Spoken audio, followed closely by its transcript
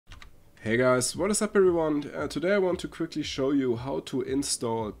Hey guys, what is up everyone? Today I want to quickly show you how to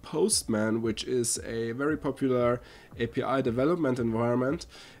install Postman, which is a very popular API development environment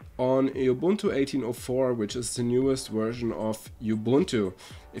on Ubuntu 18.04, which is the newest version of Ubuntu.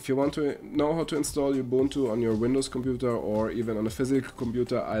 If you want to know how to install Ubuntu on your Windows computer or even on a physical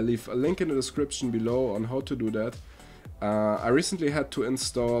computer, I leave a link in the description below on how to do that. I recently had to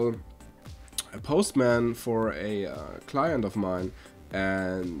install a Postman for a client of mine,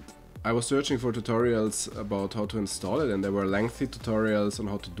 and I was searching for tutorials about how to install it, and there were lengthy tutorials on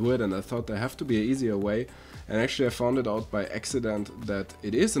how to do it, and I thought there have to be an easier way, and actually I found it out by accident that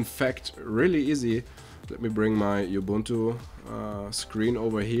it is in fact really easy. Let me bring my Ubuntu screen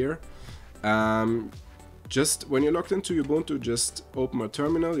over here. Just when you're logged into Ubuntu, just open a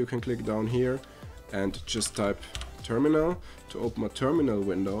terminal. You can click down here and just type terminal to open a terminal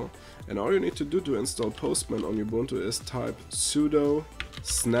window, and all you need to do to install Postman on Ubuntu is type sudo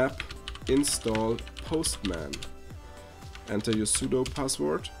snap install Postman. Enter your sudo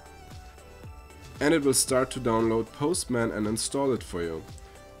password and it will start to download Postman and install it for you.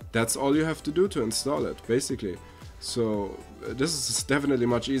 That's all you have to do to install it, basically. So this is definitely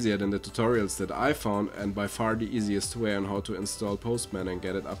much easier than the tutorials that I found, and by far the easiest way on how to install Postman and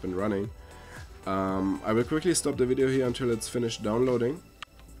get it up and running. I will quickly stop the video here until it's finished downloading.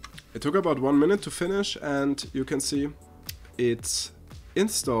 It took about 1 minute to finish, and you can see it's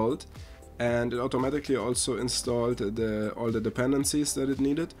installed, and it automatically also installed all the dependencies that it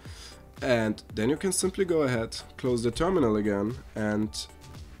needed. And then you can simply go ahead, close the terminal again, and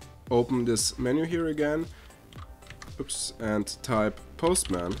open this menu here again. Oops, and type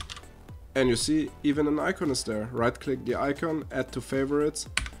Postman, and you see even an icon is there. Right click the icon, add to favorites,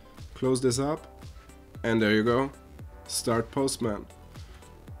 close this up, and there you go. Start Postman.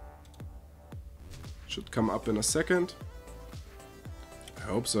 Should come up in a second. I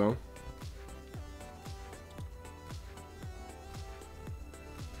hope so.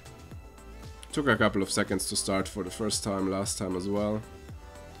 Took a couple of seconds to start for the first time, last time as well.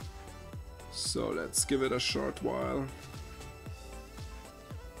 So let's give it a short while.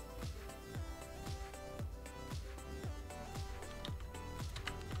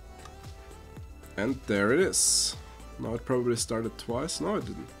 And there it is. Now it probably started twice. No, it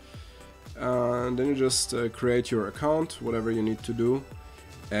didn't. And then you just create your account, whatever you need to do,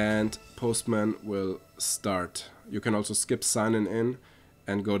 and Postman will start. You can also skip signing in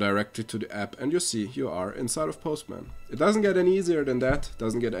and go directly to the app, and you see you are inside of Postman. It doesn't get any easier than that,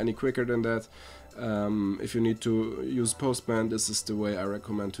 doesn't get any quicker than that. If you need to use Postman, this is the way I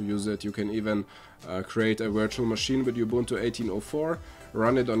recommend to use it. You can even create a virtual machine with Ubuntu 18.04,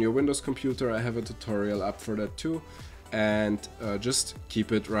 run it on your Windows computer. I have a tutorial up for that too, and just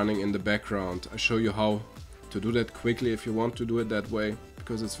keep it running in the background. I show you how to do that quickly if you want to do it that way,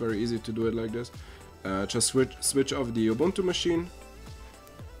 because it's very easy to do it like this. Just switch off the Ubuntu machine,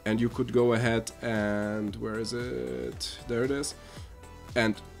 and you could go ahead and, where is it? There it is.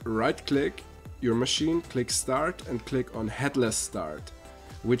 And right click your machine, click start, and click on headless start,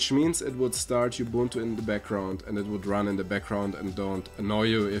 which means it would start Ubuntu in the background, and it would run in the background and don't annoy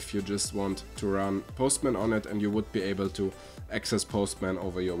you if you just want to run Postman on it, and you would be able to access Postman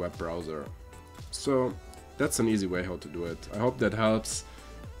over your web browser. So that's an easy way how to do it. I hope that helps.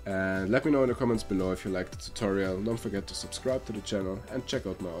 And let me know in the comments below if you liked the tutorial. Don't forget to subscribe to the channel and check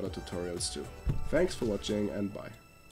out my other tutorials too. Thanks for watching, and bye.